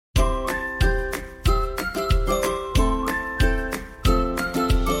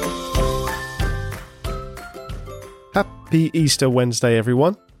Happy Easter Wednesday,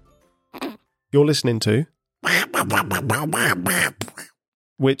 everyone. You're listening to...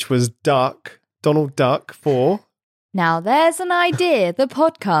 which was Donald Duck for... Now there's an idea, the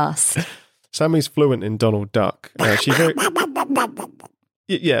podcast. Sammy's fluent in Donald Duck. She very...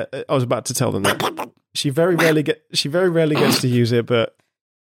 Yeah, I was about to tell them that. She very rarely gets to use it, but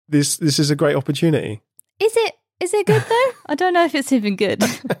this is a great opportunity. Is it good though? I don't know if it's even good.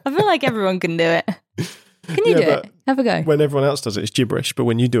 I feel like everyone can do it. Can you do it? Have a go. When everyone else does it, it's gibberish, but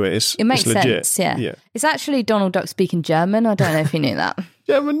when you do it, it makes legit. sense. Yeah. It's actually Donald Duck speaking German. I don't know if you knew that.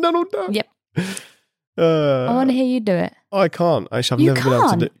 German Donald Duck. Yep. I want to hear you do it. I can't. Actually, I've never been able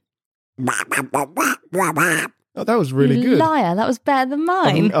to do. Oh, that was really good. Liar, that was better than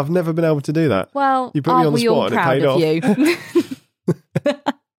mine. I've never been able to do that. Well, you put me on the spot and it paid off.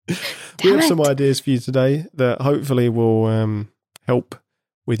 We have some ideas for you today that hopefully will help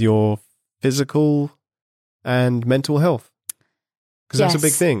with your physical and mental health. Because that's a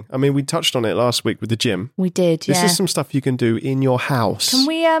big thing. I mean, we touched on it last week with the gym. We did, This is some stuff you can do in your house. Can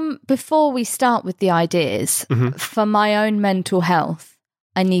we, before we start with the ideas, for my own mental health,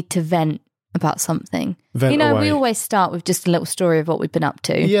 I need to vent about something. Vent away. We always start with just a little story of what we've been up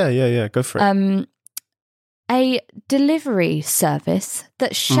to. Yeah. Go for it. A delivery service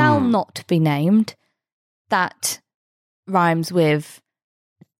that shall not be named, that rhymes with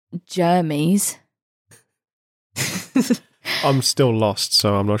germies. I'm still lost,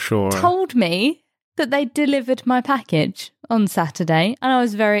 so I'm not sure. Told me that they delivered my package on Saturday, and I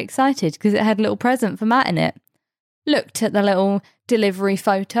was very excited because it had a little present for Matt in it. Looked at the little delivery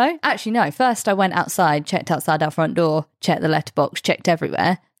photo. Actually, no. First, I went outside, checked outside our front door, checked the letterbox, checked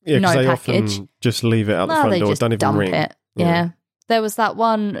everywhere. Yeah, because no they package. Often just leave it out the front they door. just Don't even dump ring it. Yeah. There was that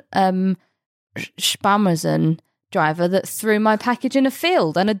one Spamazon driver that threw my package in a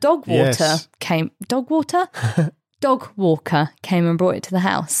field, and a dog walker came. Dog walker came and brought it to the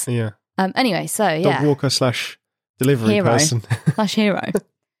house. Yeah. Anyway, so yeah. Dog walker / delivery person. / hero.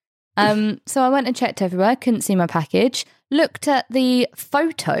 So I went and checked everywhere, couldn't see my package, looked at the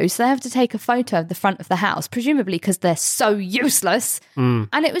photos. So they have to take a photo of the front of the house, presumably because they're so useless. And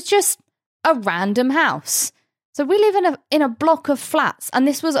it was just a random house. So we live in a block of flats, and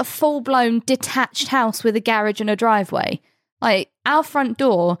this was a full-blown detached house with a garage and a driveway. Like, our front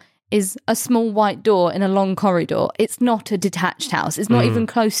door is a small white door in a long corridor. It's not a detached house. It's not even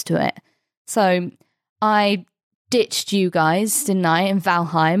close to it. So I ditched you guys, didn't I, in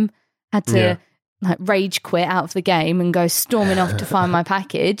Valheim. Had to rage quit out of the game and go storming off to find my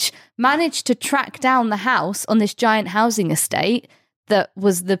package. Managed to track down the house on this giant housing estate that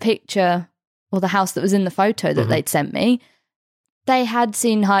was the picture, or the house that was in the photo that they'd sent me. They had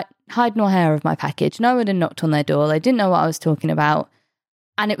seen hide nor hair of my package. No one had knocked on their door. They didn't know what I was talking about.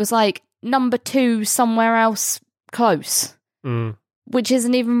 And it was like number 2 somewhere else close. Which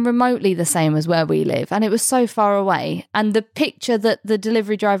isn't even remotely the same as where we live. And it was so far away. And the picture that the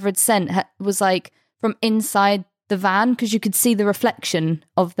delivery driver had sent was like from inside the van, because you could see the reflection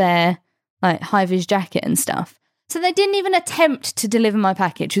of their like high-vis jacket and stuff. So they didn't even attempt to deliver my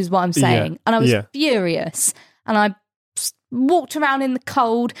package, is what I'm saying. And I was furious. And I walked around in the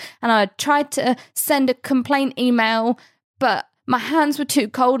cold, and I tried to send a complaint email, but my hands were too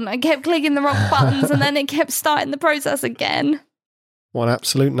cold and I kept clicking the wrong buttons, and then it kept starting the process again. What an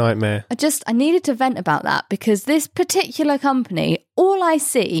absolute nightmare. I needed to vent about that, because this particular company, all I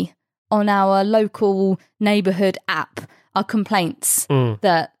see on our local neighbourhood app are complaints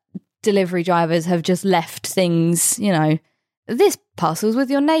that delivery drivers have just left things, this parcel's with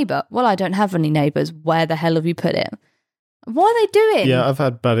your neighbour. Well, I don't have any neighbours. Where the hell have you put it? What are they doing? Yeah, I've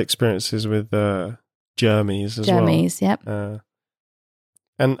had bad experiences with germies as well. Germies, yep.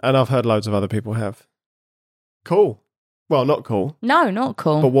 And I've heard loads of other people have. Cool. Well, not cool. No, not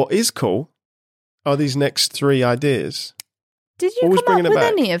cool. But what is cool are these next 3 ideas. Did you come up with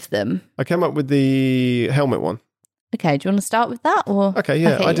any of them? I came up with the helmet one. Okay, do you want to start with that? Or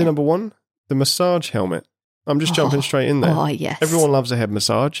Idea number 1, the massage helmet. I'm just jumping straight in there. Oh, yes. Everyone loves a head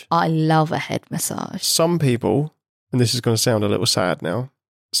massage. I love a head massage. Some people, and this is going to sound a little sad now,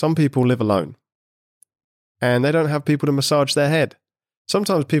 some people live alone and they don't have people to massage their head.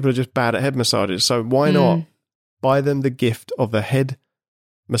 Sometimes people are just bad at head massages, so why not buy them the gift of a head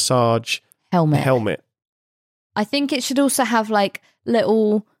massage helmet? I think it should also have like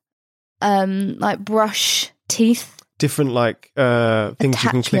little like brush teeth. Different things you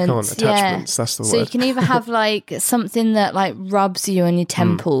can click on. Attachments, that's the word. So you can either have like something that like rubs you on your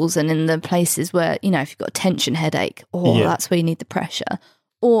temples and in the places where, if you've got a tension headache, that's where you need the pressure.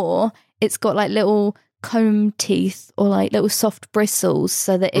 Or it's got like little comb teeth or like little soft bristles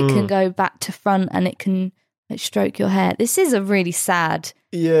so that it can go back to front and it can stroke your hair. This is a really sad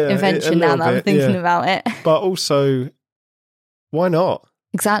invention now that I'm thinking about it. But also, why not?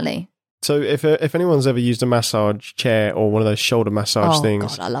 Exactly. So if anyone's ever used a massage chair or one of those shoulder massage things.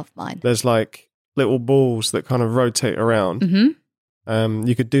 Oh, God, I love mine. There's like little balls that kind of rotate around. Mm-hmm.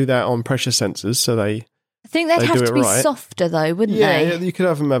 You could do that on pressure sensors, so I think they'd have to be softer though, wouldn't they? Yeah, you could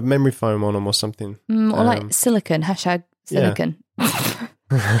have them have memory foam on them or something. Or like silicon, #silicon.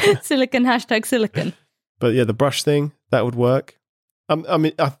 Silicon, #silicon. But yeah, the brush thing, that would work. I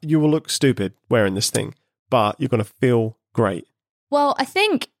mean, you will look stupid wearing this thing, but you're going to feel great. Well, I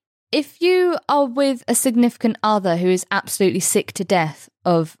think if you are with a significant other who is absolutely sick to death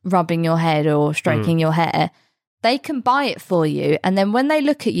of rubbing your head or stroking your hair, they can buy it for you. And then when they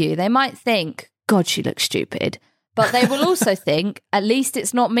look at you, they might think, God, she looks stupid. But they will also think, at least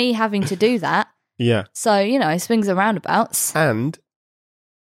it's not me having to do that. Yeah. So, swings and roundabouts. And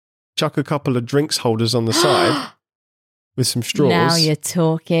chuck a couple of drinks holders on the side with some straws. Now you're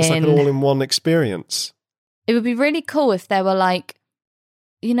talking. It's like an all-in-one experience. It would be really cool if there were like,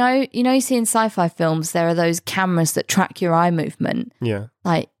 you see in sci-fi films, there are those cameras that track your eye movement. Yeah.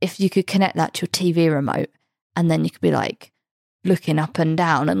 Like if you could connect that to your TV remote and then you could be like looking up and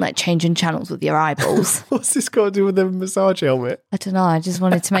down and like changing channels with your eyeballs. What's this got to do with the massage helmet? I don't know. I just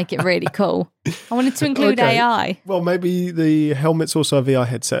wanted to make it really cool. I wanted to include AI. Well, maybe the helmet's also a VR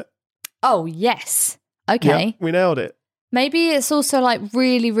headset. Oh, yes. Okay. Yep, we nailed it. Maybe it's also like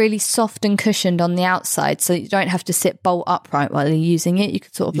really, really soft and cushioned on the outside so you don't have to sit bolt upright while you're using it. You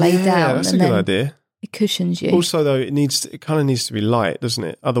could sort of lay down. Yeah, that's a good idea. It cushions you. Also, though, it kind of needs to be light, doesn't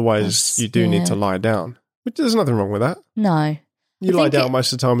it? Otherwise, you do need to lie down. But there's nothing wrong with that. No. You lie down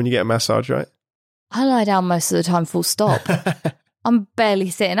most of the time when you get a massage, right? I lie down most of the time, full stop. I'm barely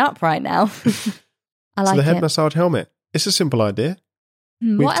sitting up right now. I like the head massage helmet. It's a simple idea.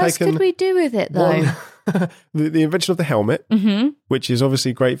 What else could we do with it, though? The invention of the helmet, which is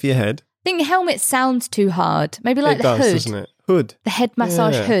obviously great for your head. I think helmet sounds too hard. Maybe like the hood. Doesn't it? Hood. The head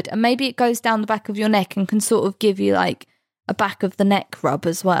massage hood. And maybe it goes down the back of your neck and can sort of give you like a back of the neck rub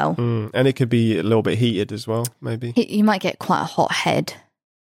as well. And it could be a little bit heated as well, maybe. You might get quite a hot head.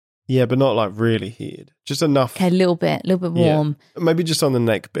 Yeah, but not like really heated. Just enough. Okay, a little bit warm. Yeah. Maybe just on the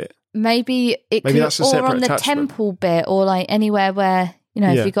neck bit. Maybe that's a separate or on the attachment. temple bit or like anywhere where,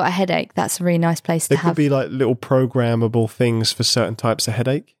 if you've got a headache, that's a really nice place to have. There could be like little programmable things for certain types of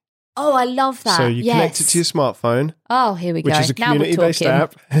headache. Oh, I love that. So you connect it to your smartphone. Oh, here we go. Which is a community-based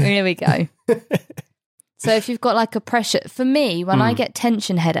app. Here we go. So if you've got like a pressure, for me, when I get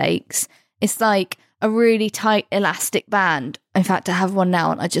tension headaches, it's like a really tight elastic band. In fact, I have one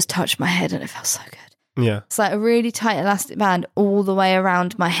now and I just touched my head and it feels so good. Yeah. It's like a really tight elastic band all the way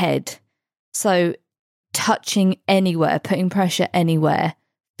around my head. So touching anywhere, putting pressure anywhere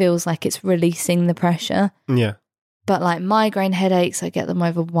feels like it's releasing the pressure. Yeah. But like migraine headaches, I get them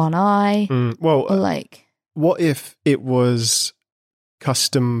over one eye. Well, or like, what if it was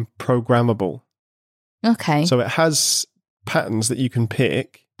custom programmable? Okay. So it has patterns that you can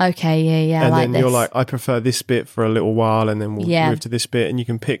pick. Okay, yeah. And I like then this. you're like, I prefer this bit for a little while, and then we'll move to this bit, and you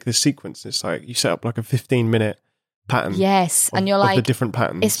can pick the sequence. It's like you set up like a 15-minute pattern. Yes, and you're like, the different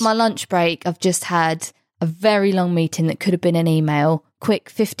patterns. It's my lunch break. I've just had a very long meeting that could have been an email.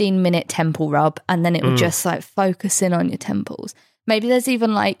 Quick 15-minute temple rub, and then it would just like focus in on your temples. Maybe there's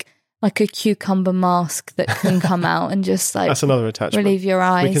even like a cucumber mask that can come out and just like that's another attachment. Relieve your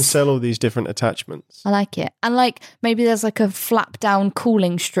eyes. We can sell all these different attachments. I like it. And like maybe there's like a flap down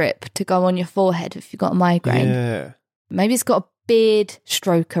cooling strip to go on your forehead if you've got a migraine. Yeah. Maybe it's got a beard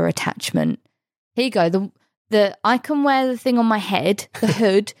stroker attachment. Here you go. The I can wear the thing on my head, the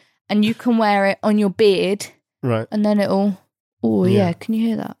hood, and you can wear it on your beard. Right. And then it'll yeah, can you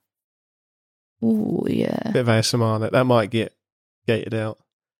hear that? Oh yeah. Bit of ASMR that might get gated out.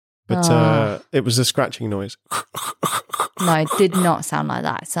 But it was a scratching noise. No, it did not sound like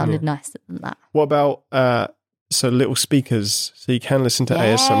that. It sounded nicer than that. What about little speakers so you can listen to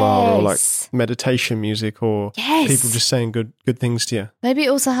ASMR or like meditation music or people just saying good things to you? Maybe it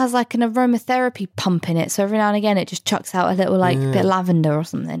also has like an aromatherapy pump in it. So every now and again it just chucks out a little like bit of lavender or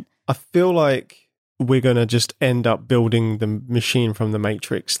something. I feel like we're going to just end up building the machine from the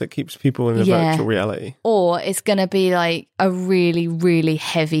Matrix that keeps people in a virtual reality. Or it's going to be like a really, really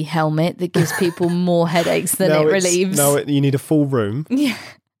heavy helmet that gives people more headaches than it relieves. No, you need a full room. Yeah.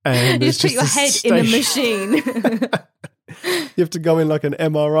 And you just put your head in the machine. You have to go in like an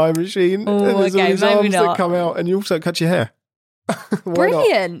MRI machine. Oh, and there's all these maybe arms not. that come out and you also cut your hair.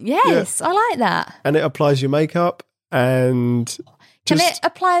 Brilliant. Yes, I like that. And it applies your makeup and... Can it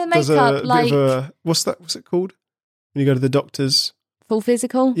apply the makeup like... What's it called? When you go to the doctors? Full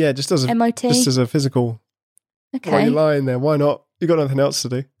physical? Yeah, just as a... MOT? Just as a physical Okay. Why are you lying there? Why not? You got nothing else to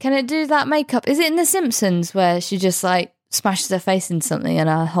do. Can it do that makeup? Is it in The Simpsons where she just like smashes her face into something and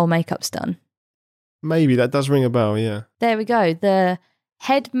her whole makeup's done? Maybe that does ring a bell. Yeah. There we go. The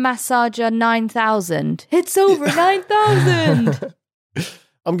Head Massager 9000. It's over 9,000.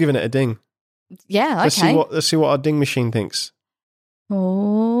 I'm giving it a ding. Yeah. Okay. Let's see what our ding machine thinks.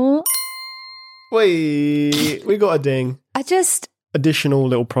 Oh. Wait, we got a ding. Additional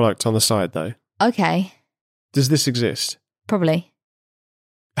little product on the side though. Okay. Does this exist? Probably.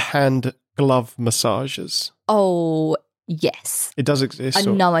 Hand glove massagers. Oh, yes. It does exist.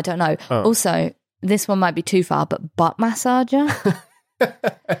 No, I don't know. Oh. Also, this one might be too far, but butt massager?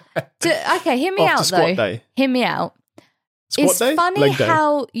 Okay, hear me out though. Day. Hear me out. Squat day? Funny Leg day.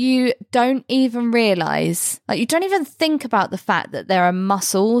 how you don't even realise, like you don't even think about the fact that there are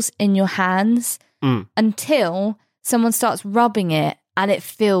muscles in your hands until someone starts rubbing it and it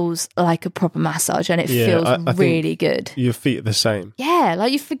feels like a proper massage and it feels I really good. Your feet are the same. Yeah,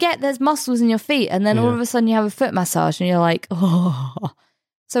 like you forget there's muscles in your feet and then all of a sudden you have a foot massage and you're like, oh.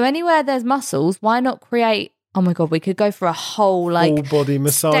 So anywhere there's muscles, why not create, oh my God, we could go for a whole like full body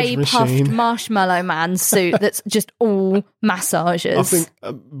massage Stay machine. Puft Marshmallow Man suit that's just all massages. I think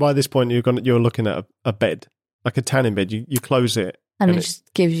by this point you're looking at a bed, like a tanning bed. You close it. And it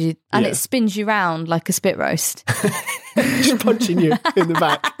just gives you, and it spins you round like a spit roast. Just punching you in the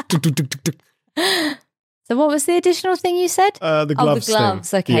back. So what was the additional thing you said? The gloves. The gloves.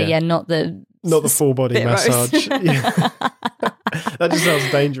 Thing. Okay, not the full body massage. That just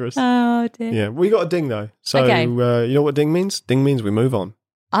sounds dangerous. Oh dear. Yeah, we got a ding though. So okay. You know what ding means? Ding means we move on.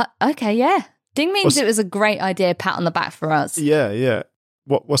 Okay, yeah. Ding means it was a great idea. Pat on the back for us. Yeah.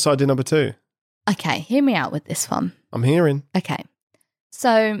 What's idea number 2? Okay, hear me out with this one. I'm hearing. Okay.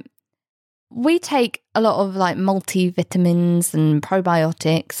 So we take a lot of like multivitamins and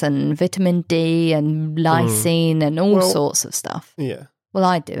probiotics and vitamin D and lysine and all sorts of stuff. Yeah. Well,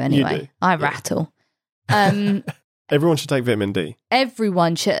 I do anyway. You do. I rattle. Everyone should take vitamin D.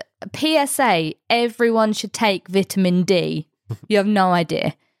 Everyone should. PSA, everyone should take vitamin D. You have no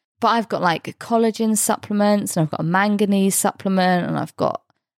idea. But I've got like collagen supplements and I've got a manganese supplement and I've got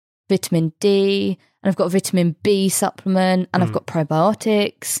vitamin D and I've got a vitamin B supplement and I've got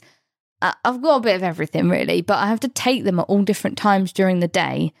probiotics. I've got a bit of everything really, but I have to take them at all different times during the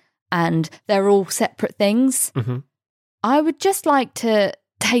day and they're all separate things. Mm-hmm. I would just like to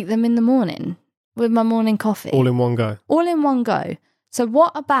take them in the morning with my morning coffee. All in one go. All in one go. So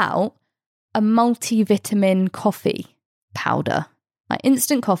what about a multivitamin coffee powder? Like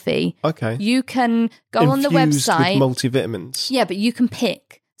instant coffee. Okay. You can go on the website. With multivitamins. Yeah, but you can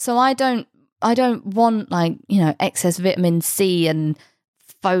pick. So I don't want like, excess vitamin C and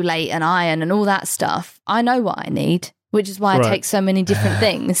folate and iron and all that stuff. I know what I need, which is why I take so many different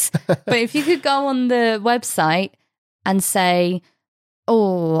things. But if you could go on the website and say,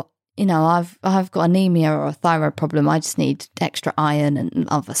 oh, I've got anemia or a thyroid problem, I just need extra iron and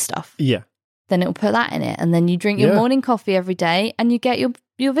other stuff. Yeah. Then it'll put that in it. And then you drink your morning coffee every day and you get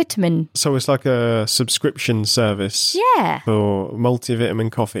your vitamin. So it's like a subscription service. Yeah. For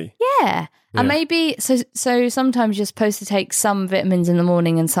multivitamin coffee. Yeah. And maybe, so sometimes you're supposed to take some vitamins in the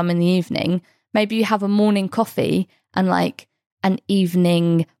morning and some in the evening. Maybe you have a morning coffee and like an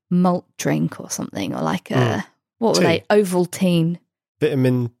evening malt drink or something, or like what were they? Ovaltine.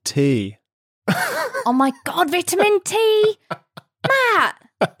 Vitamin T. Oh my God, vitamin T. Matt,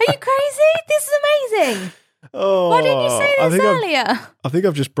 are you crazy? This is amazing. Oh, why didn't you say this earlier? I think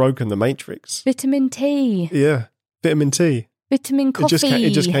I've just broken the matrix. Vitamin T. Yeah. Vitamin T. Vitamin coffee.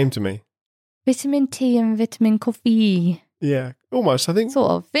 It just came to me. Vitamin T and vitamin coffee. Yeah, almost, I think. Sort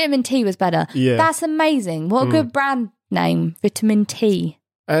of. Vitamin T was better. Yeah. That's amazing. What a good brand name, Vitamin T.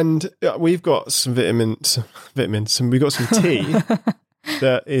 And we've got some vitamins, we've got some tea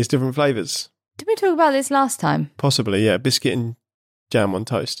that is different flavours. Did we talk about this last time? Possibly, yeah. Biscuit and jam on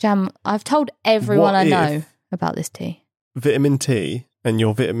toast. Jam. I've told everyone I know about this tea. Vitamin T and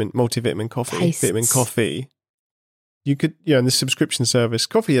your multivitamin coffee, vitamin coffee. You could, in the subscription service,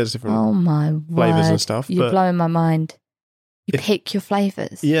 coffee has different flavours and stuff. You're blowing my mind. You pick your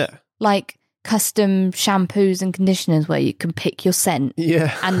flavours. Yeah. Like custom shampoos and conditioners where you can pick your scent.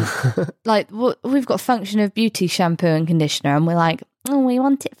 Yeah. And like we've got Function of Beauty shampoo and conditioner and we're like, oh, we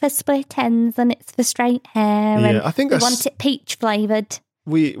want it for split ends and it's for straight hair. Yeah, and I think we want it peach flavoured.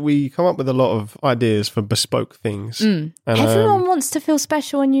 We come up with a lot of ideas for bespoke things. And, everyone wants to feel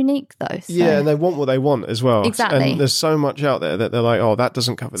special and unique though. So. Yeah, and they want what they want as well. Exactly. And there's so much out there that they're like, oh, that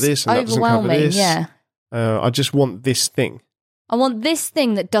doesn't cover this and that doesn't cover this. Yeah. I just want this thing. I want this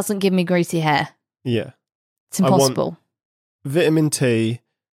thing that doesn't give me greasy hair. Yeah. It's impossible. I want vitamin T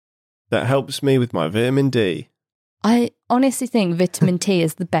that helps me with my vitamin D. I honestly think vitamin T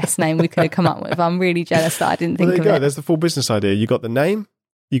is the best name we could have come up with. I'm really jealous that I didn't think there you of go. it. There's the full business idea. You got the name,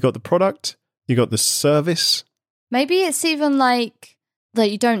 you got the product, you got the service. Maybe it's even like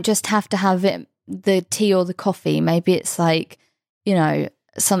that you don't just have to have it, the tea or the coffee. Maybe it's like, you know,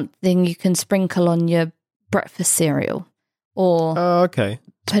 something you can sprinkle on your breakfast cereal or okay.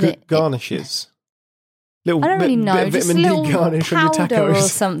 Put it garnishes. Little I don't really know, bit just a vitamin D little garnish from your powder tacos or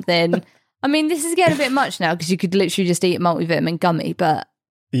something. I mean, this is getting a bit much now because you could literally just eat a multivitamin gummy, but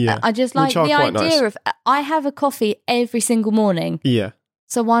yeah, I just like the idea of I have a coffee every single morning. Yeah.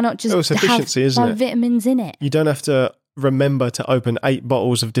 So why not just have my vitamins in it? You don't have to remember to open 8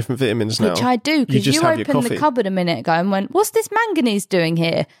 bottles of different vitamins now. Which I do, because you opened the cupboard a minute ago and went, what's this manganese doing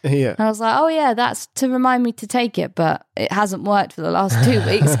here? Yeah. And I was like, oh yeah, that's to remind me to take it, but it hasn't worked for the last 2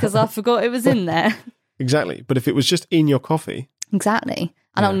 weeks because I forgot it was in there. Exactly. But if it was just in your coffee. Exactly.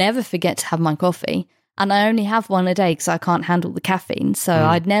 And I'll never forget to have my coffee. And I only have one a day because I can't handle the caffeine. So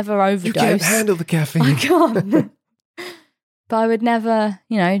I'd never overdose. You can't handle the caffeine. I can't. But I would never,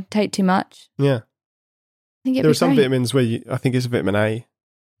 take too much. Yeah. I think there are some vitamins where I think it's vitamin A.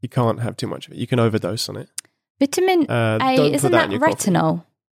 You can't have too much of it. You can overdose on it. Vitamin A, isn't that retinol? Coffee.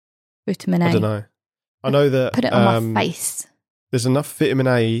 Vitamin A. I don't know. I know that. Put it on my face. There's enough vitamin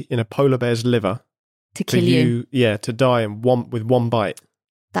A in a polar bear's liver to kill you. Yeah, to die with one bite.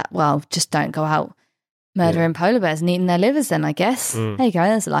 Just don't go out murdering polar bears and eating their livers then, I guess. There you go.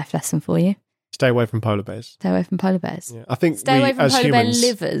 There's a life lesson for you. Stay away from polar bears. Stay away from polar bears. Yeah, I think stay away from polar bear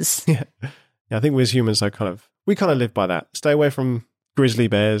livers. Yeah, I think we as humans we kind of live by that. Stay away from grizzly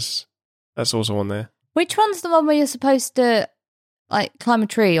bears. That's also on there. Which one's the one where you're supposed to climb a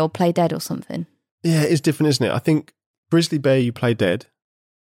tree or play dead or something? Yeah, it's different, isn't it? I think grizzly bear you play dead,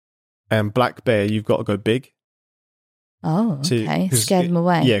 and black bear you've got to go big. Oh, okay. Scare them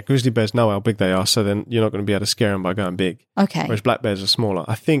away. Yeah, grizzly bears know how big they are, so then you're not going to be able to scare them by going big. Okay. Whereas black bears are smaller.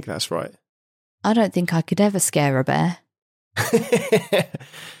 I think that's right. I don't think I could ever scare a bear.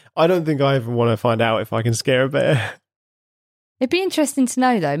 I don't think I even want to find out if I can scare a bear. It'd be interesting to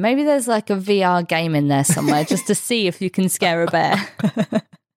know, though. Maybe there's a VR game in there somewhere just to see if you can scare a bear.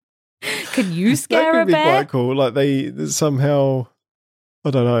 Can you scare a bear? That could be quite cool. They somehow, I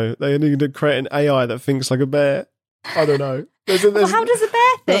don't know, they need to create an AI that thinks like a bear. I don't know. Well, how does a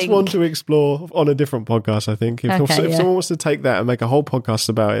bear think? That's one to explore on a different podcast, I think. If someone wants to take that and make a whole podcast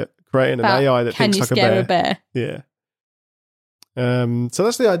about it, creating an AI that thinks like a bear. Can you scare a bear? Yeah. So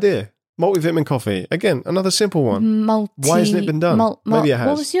that's the idea. Multivitamin coffee. Again, another simple one. Why hasn't it been done? Maybe it has.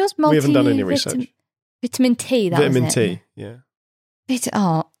 What was yours? We haven't done any research. Vitamin T, Vitamin T, yeah.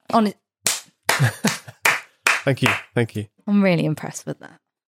 Thank you. I'm really impressed with that.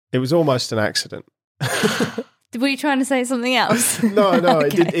 It was almost an accident. Were you trying to say something else? No,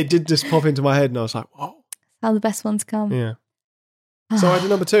 okay. It did just pop into my head and I was like, whoa. How the best ones come. Yeah. So idea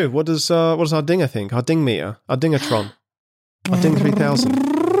number 2. What does our dinger think? Our ding meter? Our dingatron? Our ding 3000?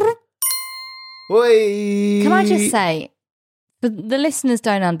 Oi! Can I just say, the listeners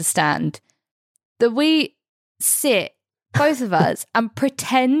don't understand that we sit, both of us, and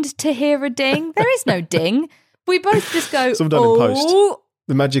pretend to hear a ding. There is no ding. We both just go, in post.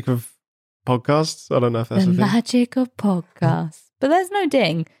 The magic of podcasts. I don't know if that's the magic of podcasts. But there's no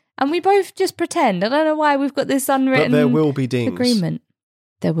ding. And we both just pretend. I don't know why we've got this unwritten but there will be dings. Agreement.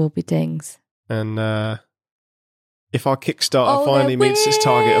 There will be dings. And if our Kickstarter finally meets its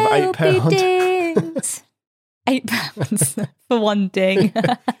target of £8. £8 for one ding.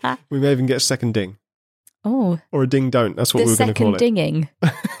 We may even get a second ding. Oh. Or a ding don't. That's what we were going to call it. The second dinging.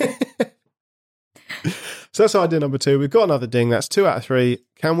 So that's idea number 2. We've got another ding. That's 2 out of 3.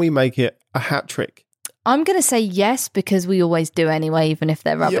 Can we make it a hat trick? I'm going to say yes because we always do anyway, even if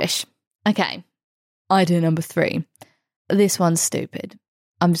they're rubbish. Yep. Okay. Idea number 3. This one's stupid.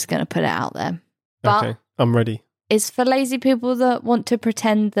 I'm just going to put it out there. But okay. I'm ready. It's for lazy people that want to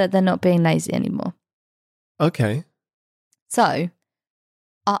pretend that they're not being lazy anymore. Okay. So,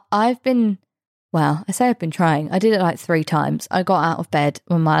 I've been trying. I did it 3 times. I got out of bed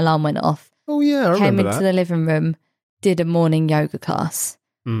when my alarm went off. Oh, yeah, I Came remember into the living room, did a morning yoga class.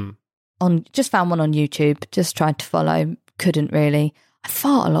 Just found one on YouTube, just tried to follow, couldn't really. I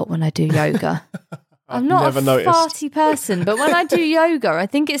fart a lot when I do yoga. I'm not a farty person, but when I do yoga, I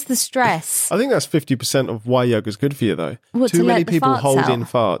think it's the stress. I think that's 50% of why yoga's good for you, though. Too many people hold out. in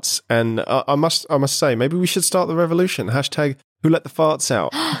farts, and I must say, maybe we should start the revolution. # who let the farts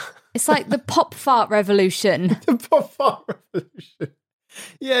out. It's like the pop fart revolution. The pop fart revolution.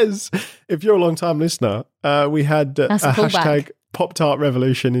 Yes. If you're a long time listener, we had a hashtag Pop Tart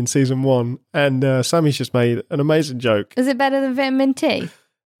Revolution in season 1, and Sammy's just made an amazing joke. Is it better than vitamin T?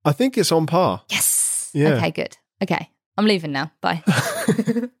 I think it's on par. Yes. Yeah. Okay, good. Okay, I'm leaving now. Bye.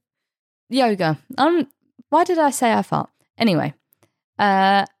 Yoga. Why did I say I fart? Anyway.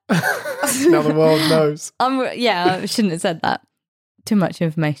 Now the world knows. I shouldn't have said that. Too much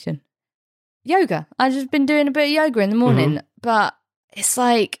information. Yoga. I've just been doing a bit of yoga in the morning, but it's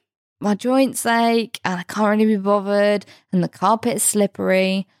like my joints ache and I can't really be bothered and the carpet's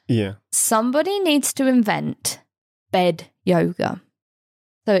slippery. Yeah. Somebody needs to invent bed yoga.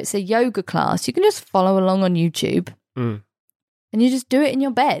 So it's a yoga class. You can just follow along on YouTube and you just do it in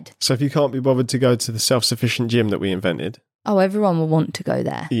your bed. So if you can't be bothered to go to the self-sufficient gym that we invented. Oh, everyone will want to go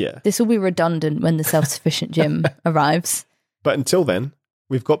there. Yeah. This will be redundant when the self-sufficient gym arrives. But until then,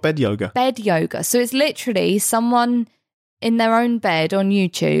 we've got bed yoga. Bed yoga. So it's literally someone in their own bed on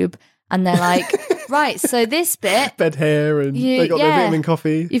YouTube and they're like, right, so this bit. Bed hair and they got their vitamin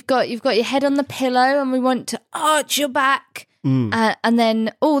coffee. You've got your head on the pillow and we want to arch your back. And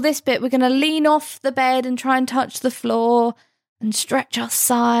then, this bit, we're going to lean off the bed and try and touch the floor and stretch our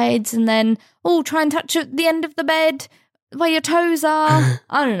sides. And then, try and touch at the end of the bed where your toes are.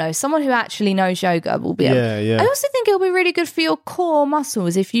 I don't know. Someone who actually knows yoga will be able. Yeah. I also think it'll be really good for your core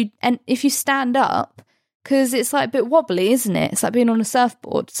muscles if you stand up, because it's like a bit wobbly, isn't it? It's like being on a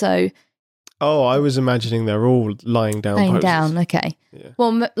surfboard. So. Oh, I was imagining they're all lying down. Lying down, okay. Yeah.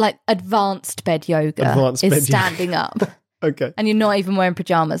 Well, like advanced bed yoga is standing up. Okay. And you're not even wearing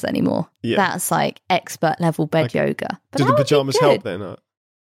pajamas anymore. Yeah. That's like expert level bed yoga. But do the pajamas help then?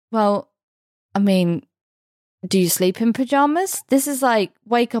 Well, I mean, do you sleep in pajamas? This is like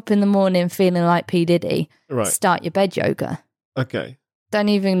wake up in the morning feeling like P. Diddy. Right. Start your bed yoga. Okay. Don't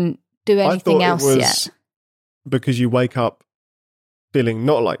even do anything else yet. Because you wake up feeling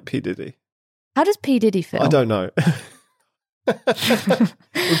not like P. Diddy. How does P. Diddy feel? I don't know.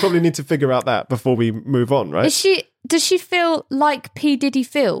 We probably need to figure out that before we move on, right? Does she feel like P. Diddy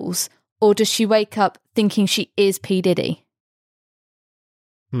feels, or does she wake up thinking she is P. Diddy?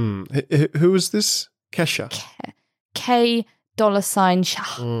 Who was this? Kesha. K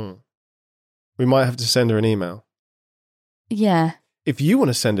 $. We might have to send her an email. Yeah. If you want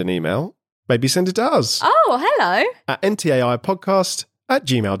to send an email, maybe send it to us. Oh, hello. At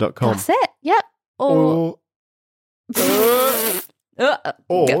ntaipodcast@gmail.com. That's it. Yep. Or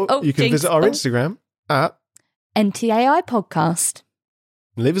you can visit our Instagram at NTAI Podcast.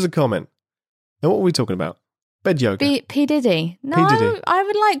 Leave us a comment. Now, what are we talking about? Bed yoga. P. Diddy. No, P. Diddy. I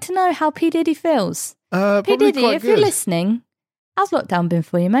would like to know how P. Diddy feels. P. Diddy, if you're listening, how's lockdown been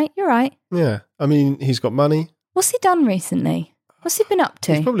for you, mate? You're right. Yeah. I mean, he's got money. What's he done recently? What's he been up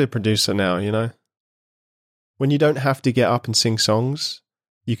to? He's probably a producer now, you know. When you don't have to get up and sing songs,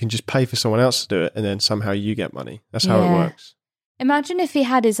 you can just pay for someone else to do it and then somehow you get money. That's how it works. Imagine if he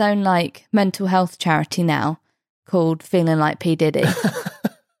had his own like mental health charity now called Feeling Like P. Diddy.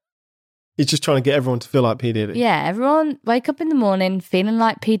 He's just trying to get everyone to feel like P. Diddy. Yeah, everyone wake up in the morning feeling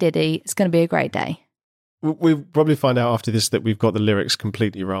like P. Diddy. It's going to be a great day. We'll probably find out after this that we've got the lyrics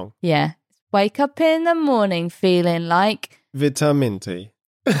completely wrong. Yeah. Wake up in the morning feeling like... Vitamin T.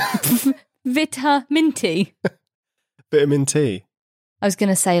 Vitamin T. Vitamin T. I was going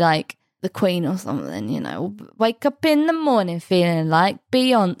to say like the Queen or something, you know. Wake up in the morning feeling like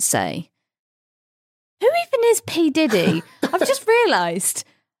Beyonce. Who even is P. Diddy? I've just realised.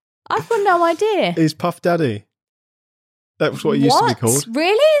 I've got no idea. He's Puff Daddy. That's what he used to be called.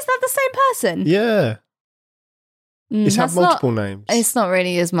 Really? Is that the same person? Yeah. He's had multiple names. It's not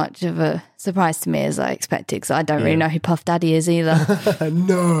really as much of a surprise to me as I expected, because I don't really know who Puff Daddy is either.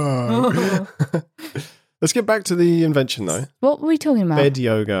 No. Let's get back to the invention, though. What were we talking about? Bed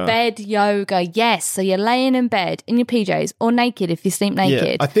yoga. Bed yoga, yes. So you're laying in bed in your PJs or naked if you sleep naked.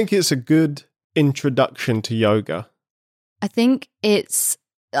 Yeah, I think it's a good introduction to yoga. I think it's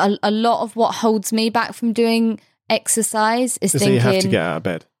a lot of what holds me back from doing exercise is thinking... So you have to get out of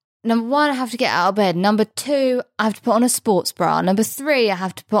bed. Number 1, I have to get out of bed. Number 2, I have to put on a sports bra. Number 3, I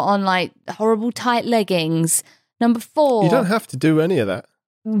have to put on like horrible tight leggings. Number 4... You don't have to do any of that.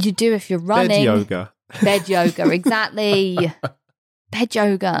 You do if you're running. Bed yoga. Bed yoga, exactly. Bed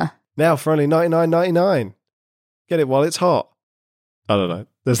yoga. Now for only $99.99. Get it while it's hot. I don't know.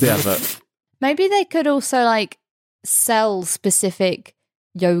 There's the advert. Maybe they could also like sell specific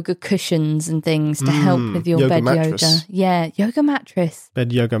yoga cushions and things to help with your bed mattress. Yoga. Yeah, yoga mattress.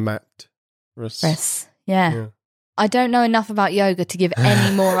 Bed yoga mattress. Yeah. I don't know enough about yoga to give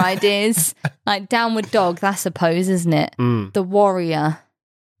any more ideas. Like downward dog, that's a pose, isn't it? The warrior,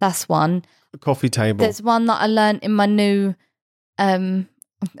 that's one. The coffee table. There's one that I learned in my new, I'm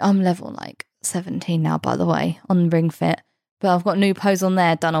level like 17 now, by the way, on Ring Fit. But I've got a new pose on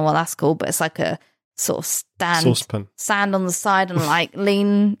there. Don't know what that's called, but it's like a sort of stand on the side and like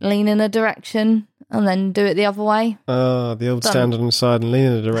lean in a direction. and then do it the other way. The old stand on the side and lean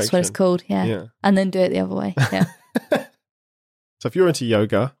in a direction. That's what it's called, yeah. And then do it the other way, yeah. So if you're into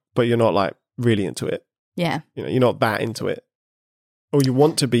yoga, but you're not like really into it. Yeah. You know, you're not that into it. Or you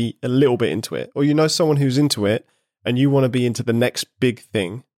want to be a little bit into it. Or you know someone who's into it and you want to be into the next big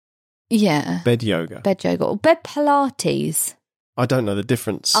thing. Yeah. Bed yoga. Bed yoga. Or bed Pilates. I don't know the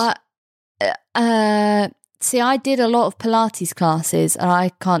difference. See, I did a lot of Pilates classes and I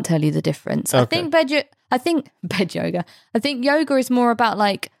can't tell you the difference. Okay. I think bed yoga. I think yoga is more about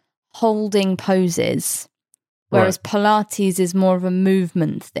like holding poses. Whereas Pilates is more of a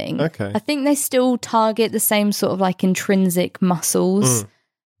movement thing. Okay. I think they still target the same sort of like intrinsic muscles.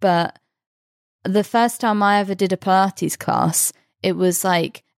 But the first time I ever did a Pilates class, it was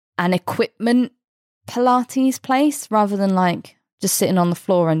like an equipment Pilates place rather than like just sitting on the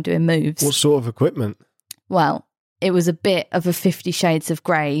floor and doing moves. What sort of equipment? Well, it was a bit of a 50 Shades of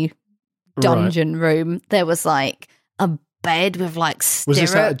Grey dungeon room. There was like a bed with like stirrups. Was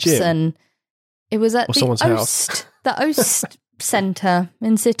this at a gym? And it was at someone's house. The Oast Centre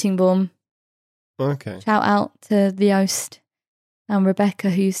in Sittingbourne. Okay. Shout out to the Oast and Rebecca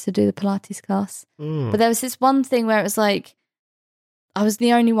who used to do the Pilates class. But there was this one thing where it was like, I was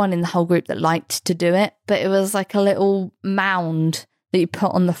the only one in the whole group that liked to do it, but it was like a little mound that you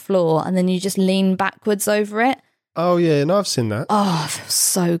put on the floor and then you just lean backwards over it. Oh, yeah, and I've seen that. Oh, it feels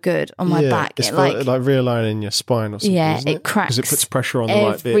so good on my back. It's like realigning your spine or something, isn't it? It cracks. Because it puts pressure on the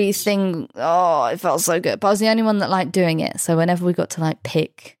right bits. Everything. Oh, it felt so good. But I was the only one that liked doing it. So whenever we got to like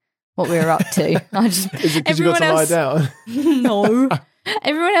pick what we were up to, I just... Is it because you got to lie down? No.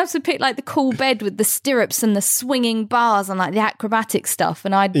 Everyone else would pick like the cool bed with the stirrups and the swinging bars and like the acrobatic stuff.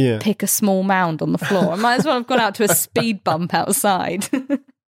 And I'd pick a small mound on the floor. I might as well have gone out to a speed bump outside.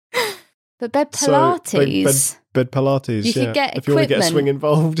 But bed Pilates... Bed Pilates, you could get if you want to get a swing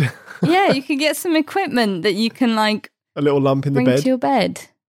involved. Yeah, you can get some equipment that you can like... A little lump in the bed. Bring to your bed.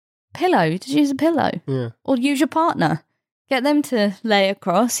 Pillow. Just use a pillow. Yeah. Or use your partner. Get them to lay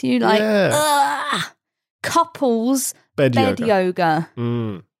across. You like... Couples bed yoga.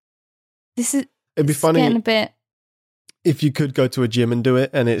 This is... It'd be funny getting a bit... if you could go to a gym and do it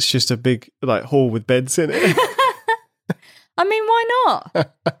and it's just a big like hall with beds in it. I mean, why not?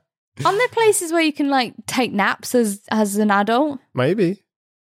 Aren't there places where you can like take naps as an adult? Maybe.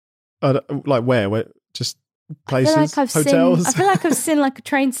 Like where? Just places? Hotels? I feel like I've seen like a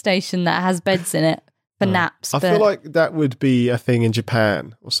train station that has beds in it for naps. I feel like that would be a thing in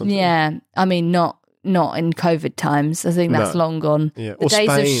Japan or something. Yeah. I mean, not in COVID times. I think that's long gone. Yeah. The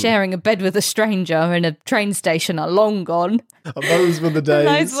days of sharing a bed with a stranger in a train station are long gone. Those were the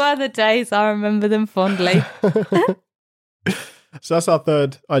days. Those were the days. I remember them fondly. So that's our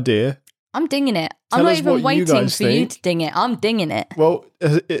third idea. I'm dinging it. I'm not even waiting for you to ding it. I'm dinging it. Well,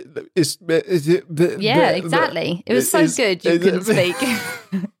 yeah, exactly. It was so good you couldn't speak.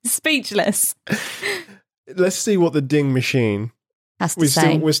 Speechless. Let's see what the ding machine has to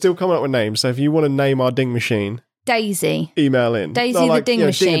say. We're still coming up with names. So if you want to name our ding machine, Daisy. Email in. Daisy the ding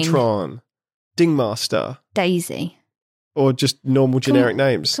machine. Dingatron, Dingmaster. Daisy. Or just normal generic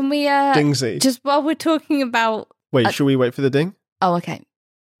names. Can we Dingsy. Just while we're talking about... Wait, should we wait for the ding? Oh, okay.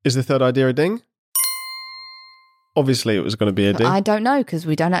 Is the third idea a ding? Obviously, it was going to be a ding. I don't know, because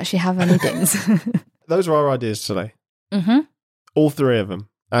we don't actually have any dings. Those are our ideas today. Mm-hmm. All three of them,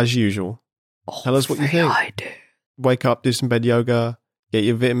 as usual. Tell us what you think. Wake up, do some bed yoga, get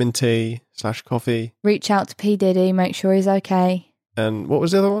your vitamin T / coffee. Reach out to P. Diddy, make sure he's okay. And what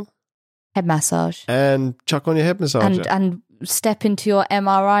was the other one? Head massage. And chuck on your head massager. And step into your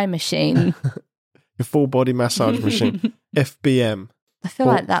MRI machine. Your full body massage machine. FBM. I feel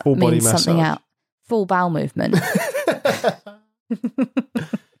like that means something out. Full bowel movement. Yeah,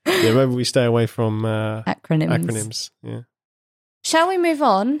 maybe we stay away from acronyms. Yeah. Shall we move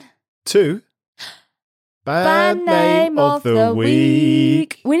on to Band Name of the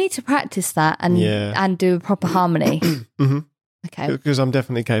Week? We need to practice that and do a proper harmony. Mm-hmm. Okay. Because I'm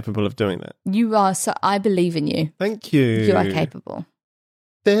definitely capable of doing that. You are, so I believe in you. Thank you. You are capable.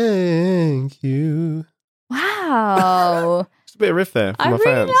 Thank you. Wow. Just a bit of riff there from I my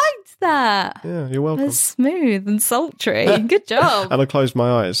really fans. liked that. Yeah, you're welcome. That's smooth and sultry. Good job. And I closed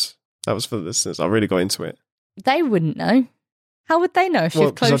my eyes. That was for the listeners. I really got into it. They wouldn't know. How would they know if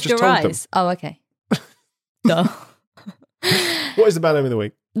you've closed your eyes? Oh, okay. Duh. What is the band name of the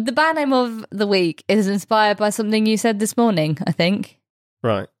week? The band name of the week is inspired by something you said this morning, I think.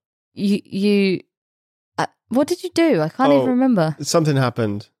 Right. You what did you do? I can't even remember. Something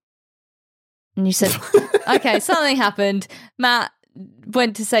happened. And you said, okay, something happened. Matt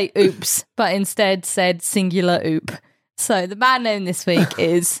went to say oops, but instead said singular oop. So the band name this week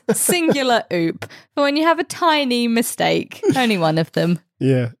is Singular Oop. For when you have a tiny mistake, only one of them.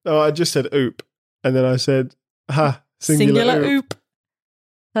 Yeah. Oh, I just said oop. And then I said, singular oop.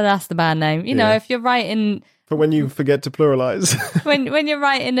 So that's the band name. You know, if you're writing... For when you forget to pluralize. when you're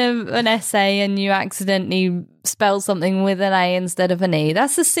writing an essay and you accidentally spell something with an A instead of an E,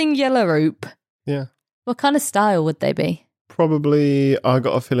 that's a singular oop. Yeah. What kind of style would they be? Probably, I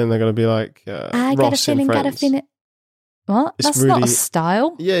got a feeling they're going to be like I Ross in Friends. got a feeling. What? It's That's really, not a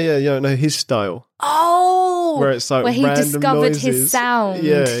style. Yeah. No, his style. Oh, where it's like where he random discovered noises. his sound.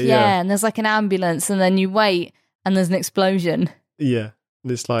 Yeah. And there's like an ambulance, and then you wait, and there's an explosion. Yeah,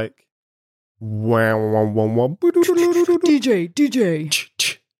 and it's like wow, DJ.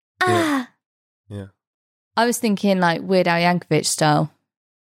 Yeah. I was thinking like Weird Al Yankovic style.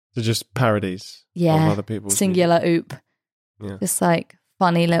 So just parodies. Yeah. Of other people's Singular music. oop. Yeah. Just like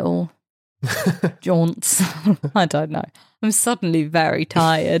funny little jaunts. I don't know. I'm suddenly very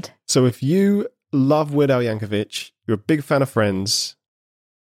tired. So if you love Weird Al Yankovic, you're a big fan of Friends,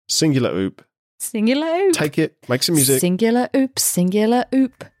 singular oop. Singular oop. Take it, make some music. Singular oop. Singular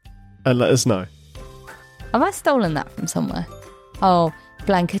oop. And let us know. Have I stolen that from somewhere? Oh,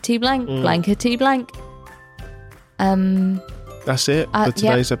 blankety blank, blankety blank. That's it for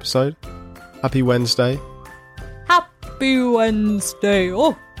today's episode. Happy Wednesday. Happy Wednesday.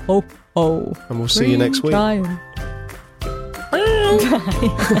 Oh. And we'll see you next week. No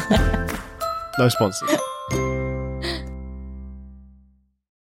No sponsors.